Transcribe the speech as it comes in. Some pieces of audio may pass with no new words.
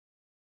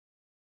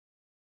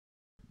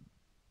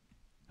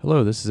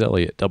Hello, this is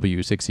Elliot,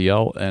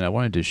 W6EL, and I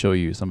wanted to show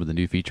you some of the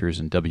new features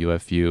in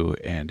wfview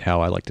and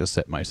how I like to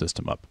set my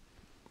system up.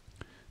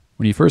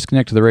 When you first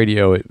connect to the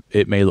radio,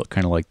 it may look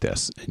kind of like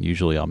this, and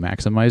usually I'll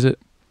maximize it,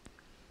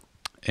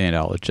 and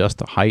I'll adjust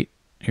the height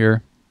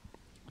here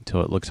until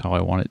it looks how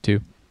I want it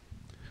to.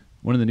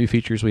 One of the new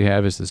features we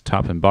have is this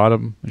top and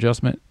bottom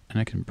adjustment, and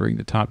I can bring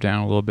the top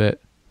down a little bit,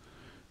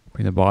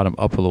 bring the bottom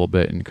up a little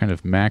bit, and kind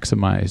of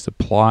maximize the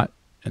plot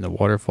and the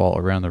waterfall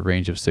around the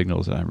range of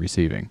signals that I'm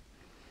receiving.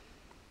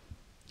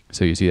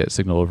 So you see that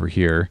signal over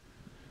here.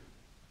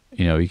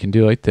 You know, you can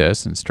do like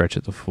this and stretch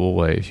it the full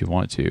way if you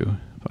want to.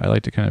 But I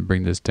like to kind of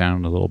bring this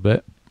down a little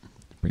bit,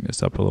 bring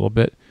this up a little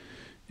bit.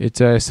 It's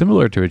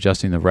similar to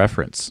adjusting the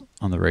reference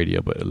on the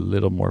radio, but a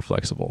little more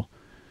flexible.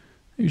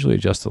 I usually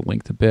adjust the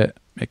length a bit,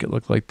 make it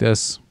look like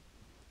this.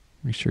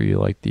 Make sure you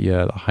like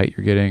the height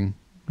you're getting.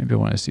 Maybe I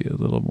want to see a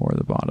little more at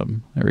the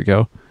bottom. There we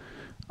go.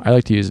 I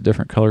like to use a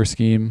different color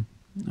scheme.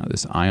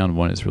 This ion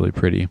one is really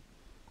pretty.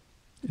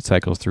 It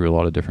cycles through a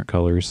lot of different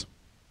colors.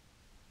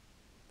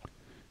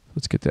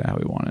 Let's get to how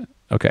we want it.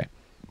 Okay.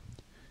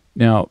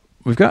 Now,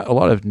 we've got a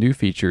lot of new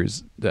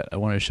features that I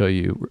want to show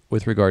you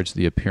with regards to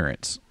the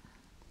appearance.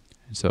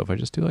 And so if I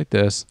just do like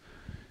this,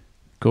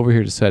 go over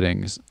here to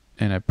settings,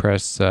 and I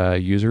press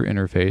user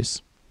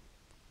interface,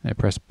 and I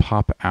press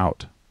pop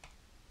out.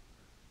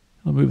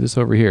 I'll move this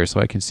over here so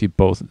I can see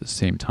both at the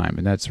same time,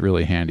 and that's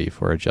really handy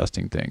for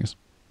adjusting things.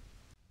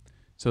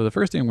 So the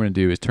first thing I'm going to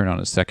do is turn on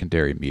a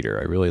secondary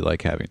meter. I really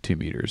like having two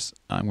meters.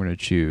 I'm going to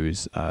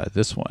choose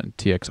this one,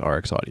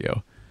 TXRX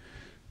audio.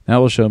 That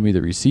will show me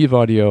the receive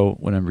audio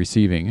when I'm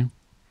receiving.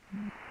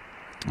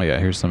 Oh yeah,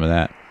 here's some of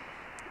that.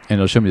 And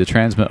it'll show me the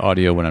transmit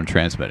audio when I'm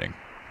transmitting.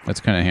 That's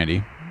kind of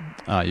handy.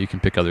 You can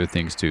pick other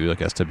things too, like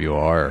SWR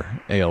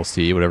or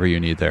ALC, whatever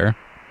you need there.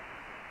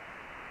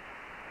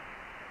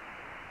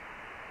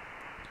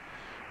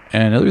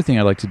 And another thing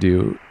I like to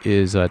do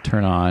is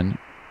turn on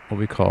what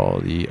we call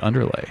the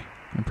underlay.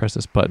 And press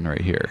this button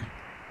right here.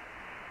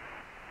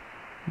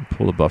 And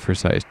pull the buffer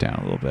size down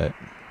a little bit.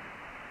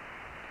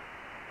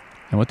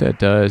 And what that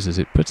does is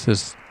it puts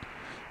this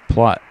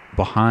plot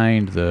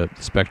behind the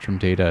spectrum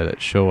data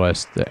that show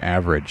us the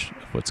average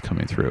of what's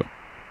coming through.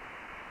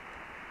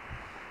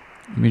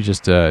 Let me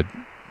just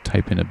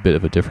type in a bit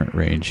of a different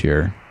range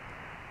here.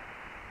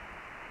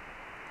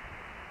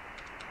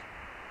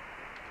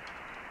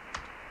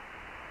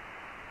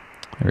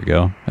 There we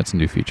go. That's a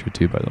new feature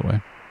too, by the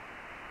way.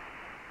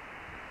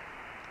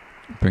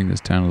 Bring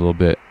this down a little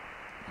bit.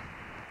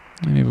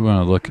 Maybe we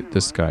want to look at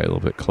this guy a little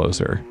bit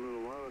closer.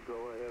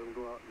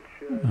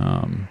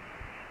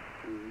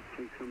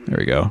 There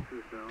we go.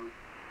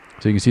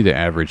 So you can see the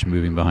average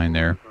moving behind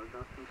there.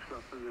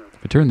 If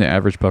I turn the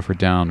average buffer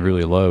down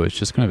really low, it's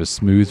just kind of a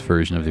smooth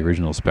version of the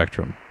original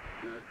spectrum.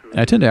 And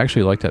I tend to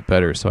actually like that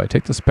better, so I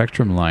take the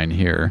spectrum line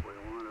here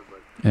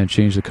and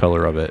change the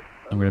color of it.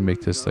 I'm going to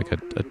make this like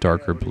a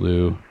darker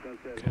blue,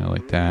 kind of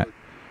like that.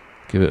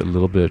 Give it a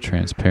little bit of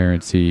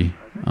transparency,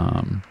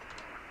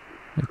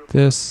 like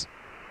this.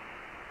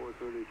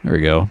 There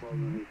we go.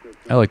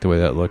 I like the way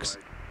that looks.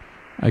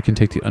 I can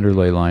take the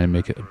underlay line and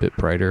make it a bit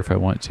brighter if I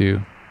want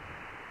to.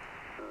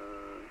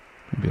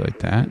 Maybe like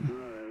that.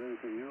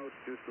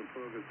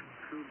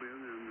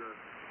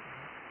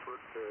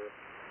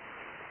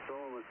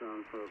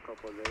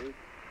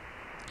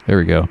 There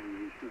we go.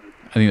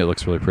 I think that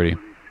looks really pretty.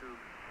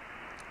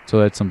 So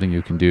that's something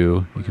you can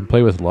do. You can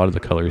play with a lot of the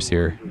colors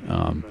here.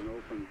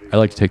 I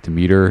like to take the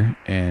meter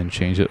and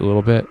change it a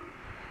little bit.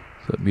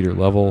 So meter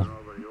level,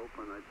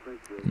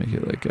 make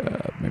it like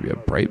maybe a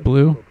bright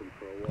blue.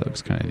 That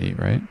looks kind of neat,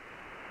 right?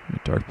 A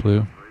dark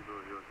blue.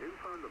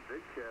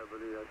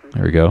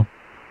 There we go.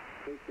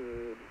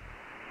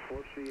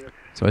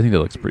 So I think that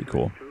looks pretty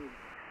cool.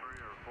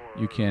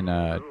 You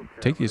can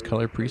take these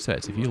color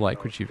presets if you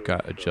like what you've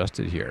got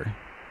adjusted here.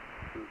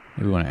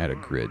 Maybe we want to add a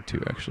grid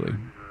too, actually.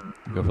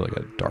 Go for like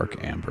a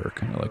dark amber,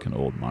 kind of like an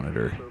old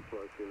monitor.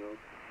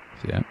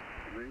 See that?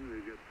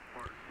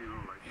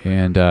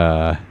 And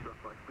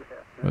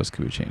what else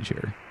could we change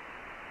here?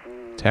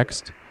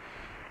 Text.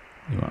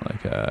 You want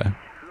like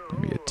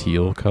maybe a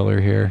teal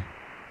color here.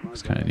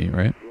 Looks kind of neat,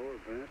 right?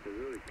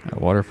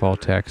 Waterfall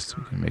text.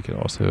 We can make it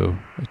also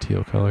a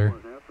teal color.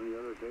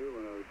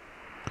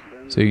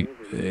 So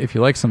if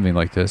you like something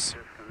like this,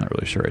 not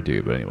really sure I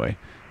do, but anyway,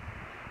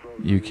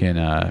 you can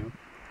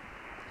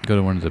go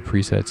to one of the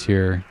presets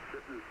here,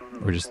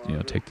 or just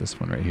take this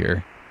one right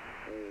here.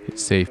 Hit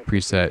save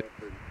preset.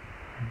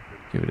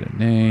 Give it a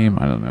name.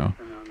 I don't know.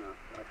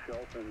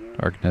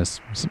 Darkness,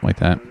 something like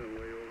that.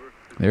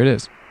 There it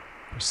is.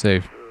 Press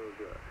save.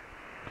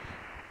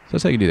 So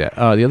that's how you do that.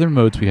 The other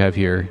modes we have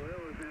here,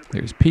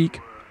 there's peak,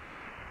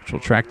 which will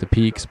track the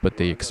peaks, but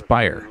they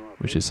expire,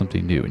 which is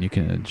something new, and you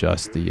can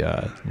adjust the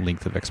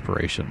length of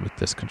expiration with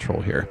this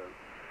control here.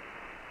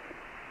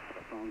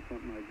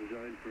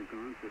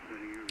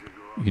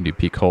 You can do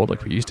peak hold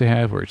like we used to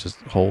have, where it just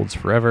holds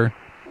forever.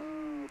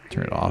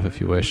 Turn it off if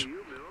you wish.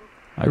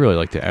 I really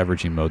like the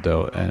averaging mode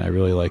though, and I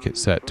really like it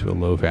set to a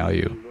low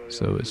value,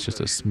 so it's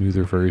just a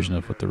smoother version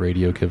of what the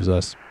radio gives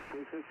us.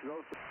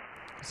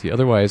 See,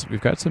 otherwise,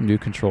 we've got some new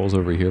controls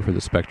over here for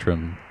the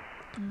spectrum.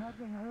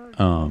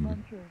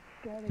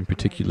 In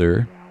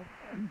particular,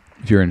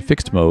 if you're in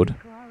fixed mode,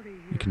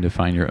 you can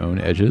define your own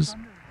edges,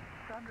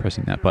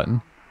 pressing that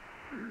button.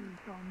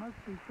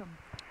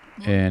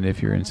 And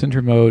if you're in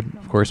center mode,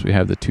 of course, we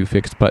have the to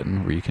fixed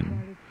button where you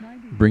can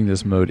bring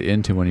this mode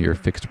into one of your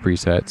fixed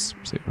presets.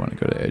 So you want to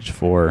go to edge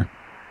 4.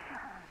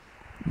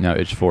 Now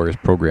edge 4 is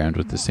programmed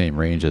with the same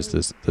range as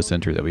the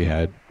center that we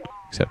had,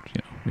 except,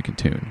 you know, we can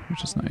tune,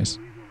 which is nice.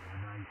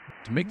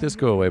 To make this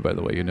go away, by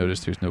the way, you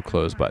notice there's no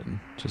close button,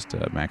 just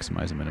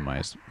maximize and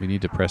minimize. We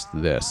need to press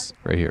this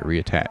right here,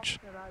 reattach.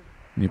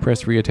 When you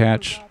press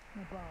reattach,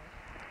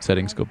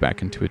 settings go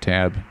back into a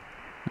tab,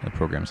 and the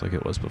program's like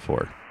it was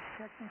before.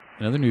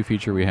 Another new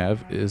feature we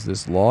have is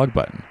this log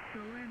button.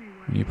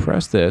 When you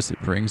press this,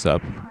 it brings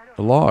up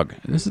a log.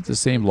 And this is the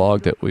same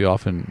log that we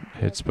often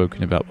had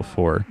spoken about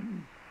before,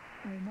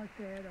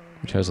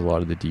 which has a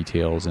lot of the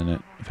details in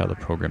it of how the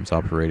program's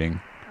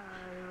operating.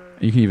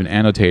 You can even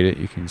annotate it.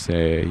 You can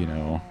say, you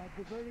know,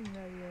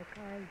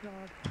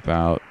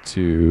 about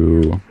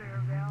to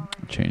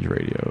change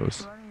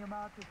radios,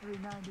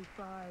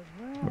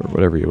 or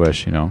whatever you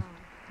wish, you know.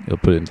 It'll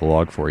put it into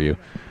log for you.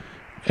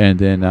 And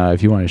then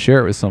if you want to share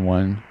it with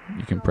someone,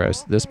 you can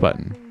press this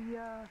button,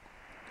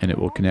 and it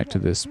will connect to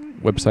this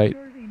website.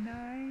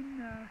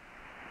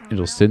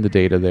 It'll send the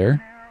data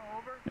there,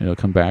 and it'll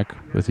come back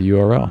with a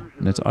URL,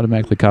 and it's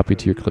automatically copied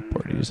to your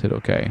clipboard. You just hit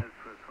OK.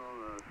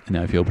 And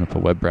now if you open up a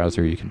web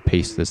browser, you can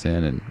paste this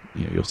in, and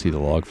you'll see the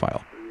log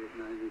file.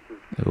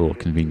 A little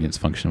convenience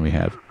function we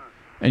have.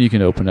 And you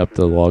can open up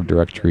the log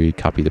directory,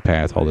 copy the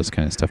path, all this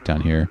kind of stuff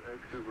down here.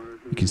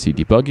 You can see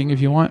debugging if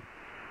you want.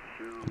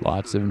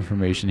 Lots of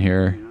information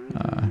here.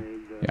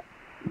 Yeah,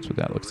 that's what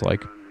that looks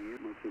like.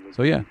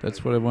 So yeah,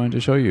 that's what I wanted to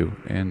show you,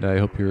 and I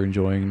hope you're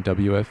enjoying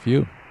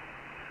wfview.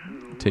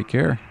 Take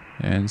care,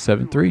 and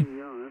 7-3.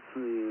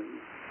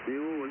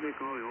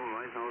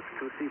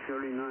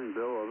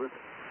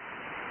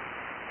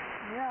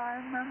 Yeah, I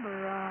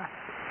remember.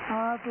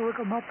 I'll have to look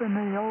them up in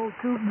the old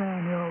tube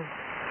manual.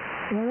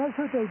 Yeah, that's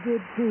what they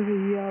did to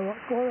the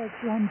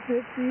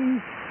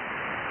 4X150s.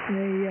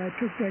 They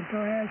took that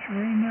glass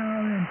ring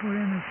out and put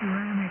in a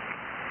ceramic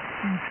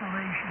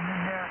insulation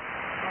in there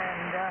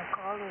and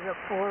called it a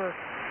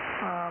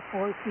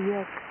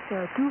 4CX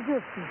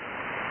 250.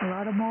 A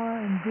lot more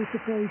in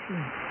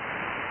dissipation.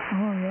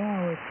 Oh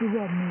yeah, with two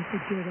of them you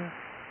could get a